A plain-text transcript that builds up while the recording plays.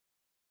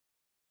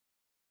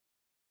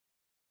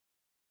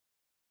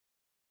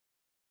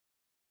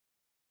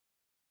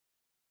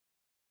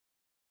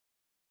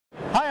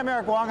Hi, I'm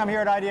Eric Wong. I'm here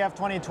at IDF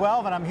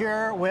 2012, and I'm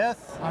here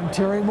with... I'm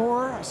Terry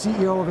Moore,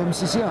 CEO of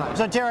MCCI.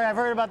 So Terry, I've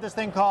heard about this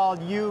thing called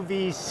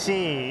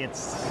UVC.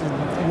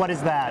 What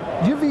is that?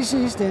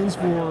 UVC stands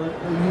for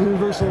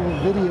Universal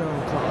Video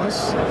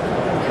Class,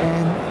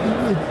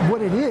 and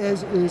what it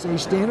is a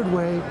standard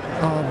way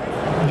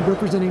of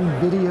representing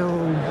video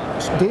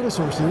data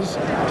sources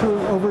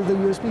over the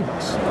USB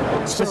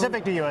bus.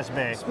 Specific to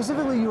USB?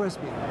 Specifically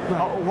USB.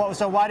 Right.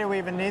 So why do we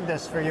even need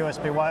this for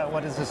USB?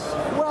 What is this?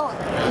 Well,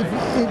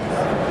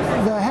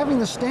 having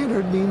the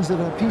standard means that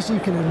a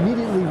PC can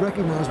immediately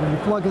recognize when you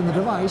plug in the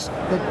device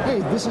that, hey,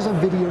 this is a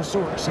video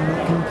source, and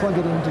it can plug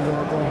it into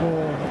the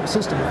whole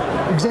system.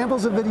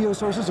 Examples of video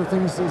sources are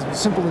things as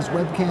simple as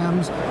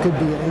webcams, could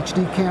be an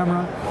HD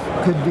camera,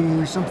 could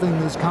be something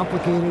as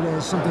complicated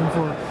as something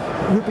for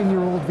ripping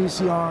your old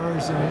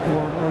VCRs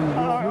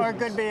or it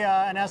could be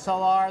an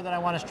SLR that I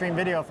want to stream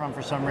video from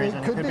for some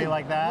reason. It could be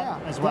like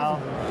that as well.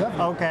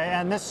 Definitely. Okay,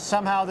 and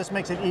somehow this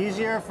makes it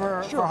easier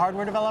for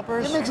hardware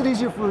developers? It makes it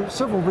easier for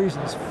several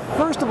reasons.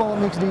 First of all,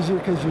 it makes it easier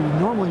because you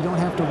normally don't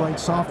have to write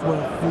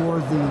software for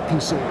the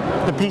PC.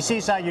 The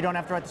PC side, you don't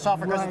have to write the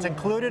software because it's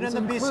included in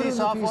the PC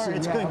software?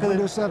 It's included.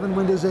 Windows 7,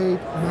 Windows 8,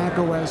 Mac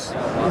OS,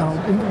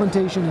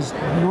 implementation is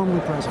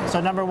normally present.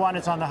 So number one,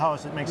 it's on the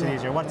host. It makes it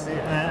easier.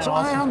 So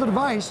on the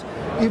device,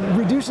 it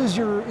reduces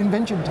your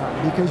invention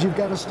time because you've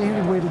got a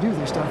standard way to do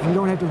this stuff. You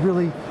don't have to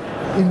really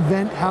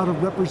invent how to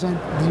represent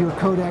your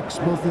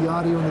codecs, both the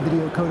audio and the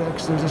video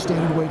codecs. There's a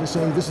standard way to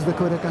say, this is the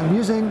codec I'm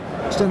using,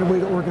 standard way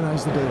to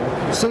organize the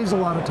data. It saves a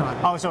lot of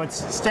time. Oh, so it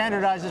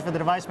standardizes for the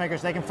device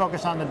makers. They can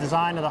focus on the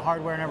design of the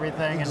hardware and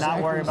everything and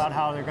not worry about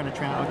how they're going to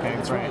Okay,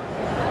 that's great.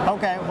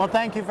 Okay, well,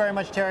 thank you very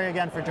much, Terry,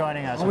 again for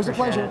joining us. Always a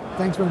pleasure.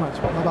 Thanks very much.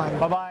 Bye-bye.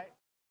 Bye-bye.